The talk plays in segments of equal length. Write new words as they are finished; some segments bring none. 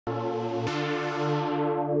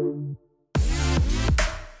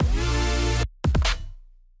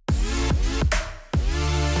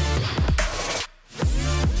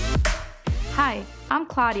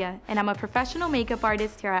Claudia, and I'm a professional makeup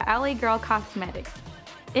artist here at LA Girl Cosmetics.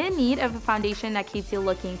 In need of a foundation that keeps you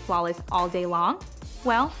looking flawless all day long?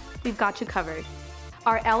 Well, we've got you covered.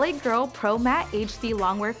 Our LA Girl PRO.matte HD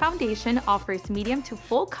Longwear Foundation offers medium to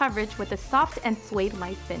full coverage with a soft and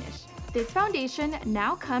suede-like finish. This foundation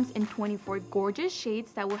now comes in 24 gorgeous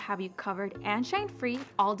shades that will have you covered and shine-free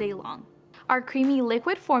all day long. Our creamy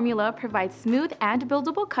liquid formula provides smooth and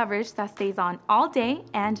buildable coverage that stays on all day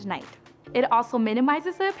and night. It also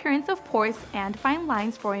minimizes the appearance of pores and fine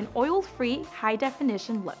lines for an oil-free,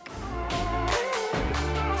 high-definition look.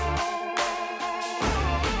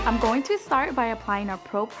 I'm going to start by applying our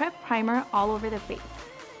Pro Prep Primer all over the face.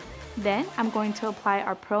 Then, I'm going to apply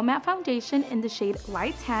our PRO.matte Foundation in the shade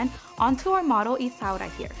Light Tan onto our model Isaura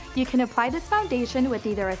here. You can apply this foundation with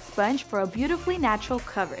either a sponge for a beautifully natural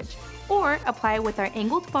coverage, or apply it with our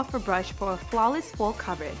angled buffer brush for a flawless full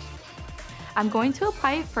coverage. I'm going to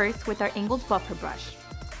apply it first with our angled buffer brush.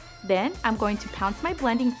 Then, I'm going to pounce my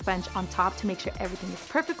blending sponge on top to make sure everything is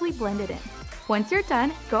perfectly blended in. Once you're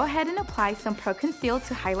done, go ahead and apply some Pro Conceal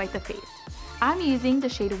to highlight the face. I'm using the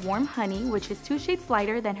shade Warm Honey, which is 2 shades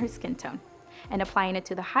lighter than her skin tone, and applying it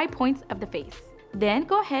to the high points of the face. Then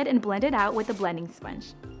go ahead and blend it out with a blending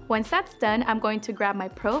sponge. Once that's done, I'm going to grab my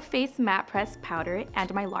Pro Face Matte Press powder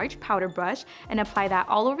and my large powder brush and apply that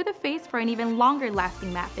all over the face for an even longer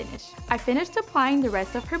lasting matte finish. I finished applying the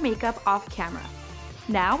rest of her makeup off camera.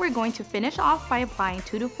 Now we're going to finish off by applying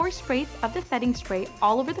 2 to 4 sprays of the setting spray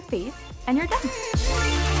all over the face, and you're done.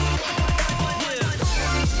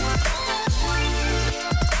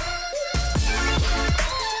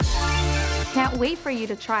 Can't wait for you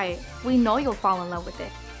to try it. We know you'll fall in love with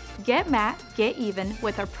it. Get matte, get even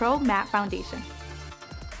with our PRO.matte Foundation.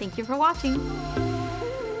 Thank you for watching.